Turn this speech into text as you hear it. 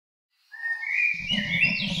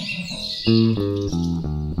Hi,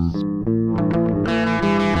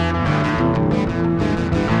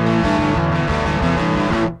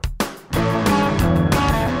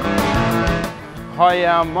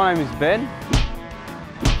 my name is Ben.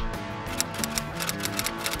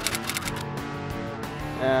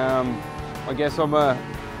 I guess I'm a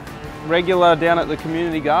regular down at the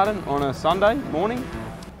community garden on a Sunday morning.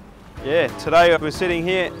 Yeah, today we're sitting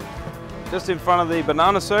here just in front of the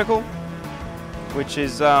banana circle, which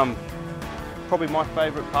is probably my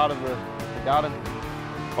favourite part of the garden.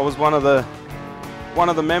 I was one of the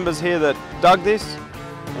members here that dug this,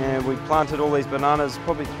 and we planted all these bananas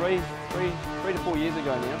probably three to 4 years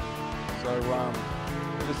ago now. So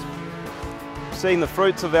just seeing the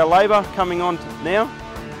fruits of our labour coming on now,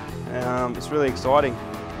 it's really exciting.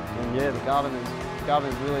 And yeah, the garden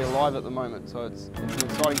is really alive at the moment, so it's an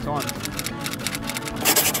exciting time.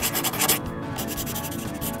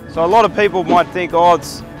 So a lot of people might think, oh,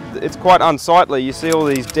 it's quite unsightly. You see all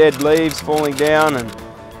these dead leaves falling down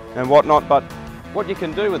and whatnot, but what you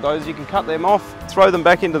can do with those, you can cut them off, throw them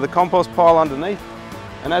back into the compost pile underneath,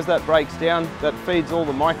 and as that breaks down, that feeds all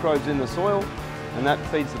the microbes in the soil, and that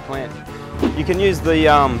feeds the plant. You can use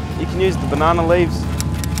the banana leaves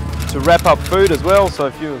to wrap up food as well. So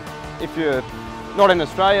if you're not in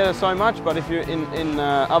Australia so much, but if you're in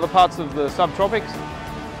other parts of the subtropics,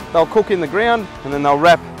 they'll cook in the ground and then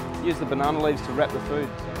they'll use the banana leaves to wrap the food.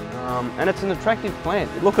 And it's an attractive plant.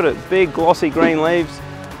 Look at it, big glossy green leaves.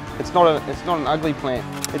 It's not an ugly plant.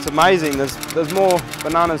 It's amazing. There's more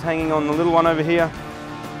bananas hanging on the little one over here.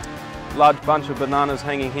 Large bunch of bananas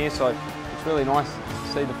hanging here, so it's really nice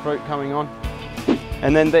to see the fruit coming on.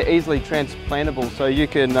 And then they're easily transplantable, so you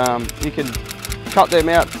can cut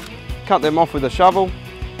them off with a shovel,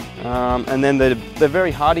 and then they're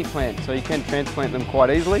very hardy plants, so you can transplant them quite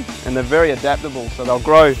easily, and they're very adaptable, so they'll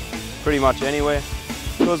grow pretty much anywhere.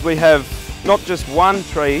 Because we have not just one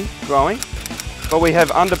tree growing, but we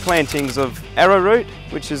have underplantings of arrowroot,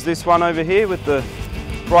 which is this one over here with the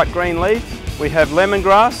bright green leaves. We have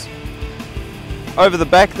lemongrass. Over the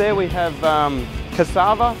back there we have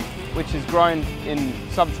cassava, which is grown in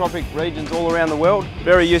subtropic regions all around the world.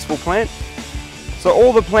 Very useful plant. So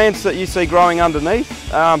all the plants that you see growing underneath,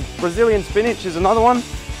 Brazilian spinach is another one.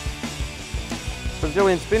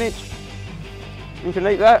 Brazilian spinach, you can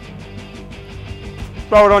eat that.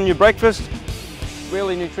 Throw it on your breakfast.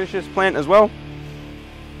 Really nutritious plant as well.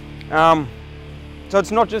 So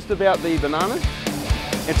it's not just about the bananas,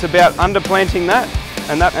 it's about underplanting that,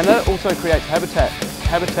 and that also creates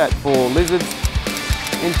habitat for lizards,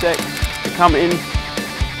 insects to come in.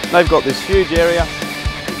 They've got this huge area,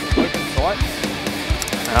 open site,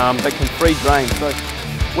 that can free drain. So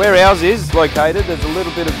where ours is located, there's a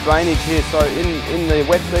little bit of drainage here. So in the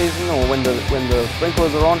wet season, or when the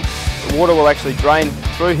sprinklers are on, the water will actually drain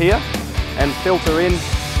through here and filter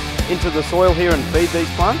into the soil here and feed these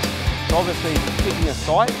plants. So obviously picking a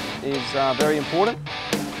site is very important.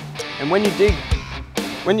 And when you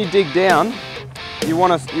dig down, you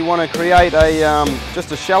want to create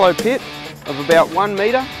just a shallow pit of about 1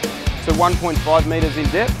 metre to 1.5 metres in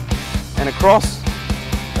depth, and across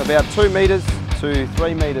about 2 metres to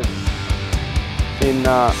 3 metres in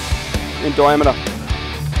diameter.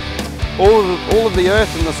 All of the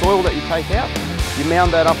earth and the soil that you take out, you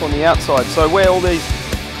mound that up on the outside. So where all these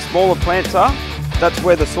smaller plants are, that's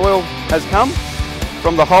where the soil has come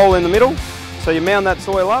from the hole in the middle. So you mound that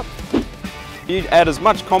soil up. You add as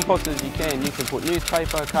much compost as you can. You can put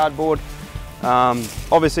newspaper, cardboard,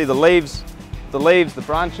 obviously the leaves, the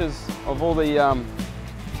branches of all the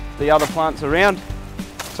other plants around.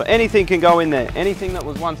 So anything can go in there. Anything that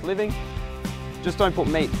was once living. Just don't put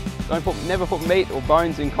meat. Never put meat or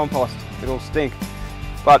bones in compost. It'll stink.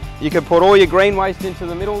 But you can put all your green waste into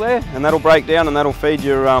the middle there, and that'll break down and that'll feed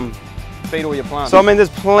all your plants. So I mean, there's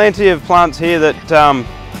plenty of plants here that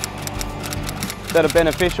are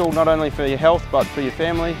beneficial not only for your health but for your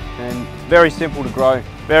family, and very simple to grow,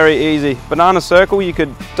 very easy. Banana circle,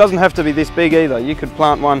 doesn't have to be this big either. You could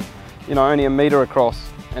plant one, only 1 metre across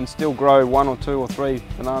and still grow 1 or 2 or 3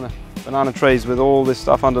 banana trees with all this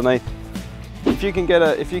stuff underneath. If you can get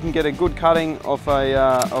a good cutting of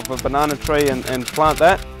a banana tree and plant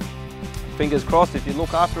that, fingers crossed, if you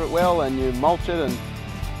look after it well and you mulch it and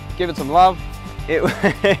give it some love, it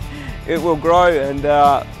will grow. And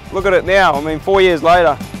look at it now. I mean, 4 years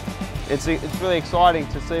later, it's really exciting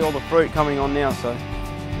to see all the fruit coming on now. So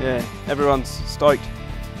yeah, everyone's stoked.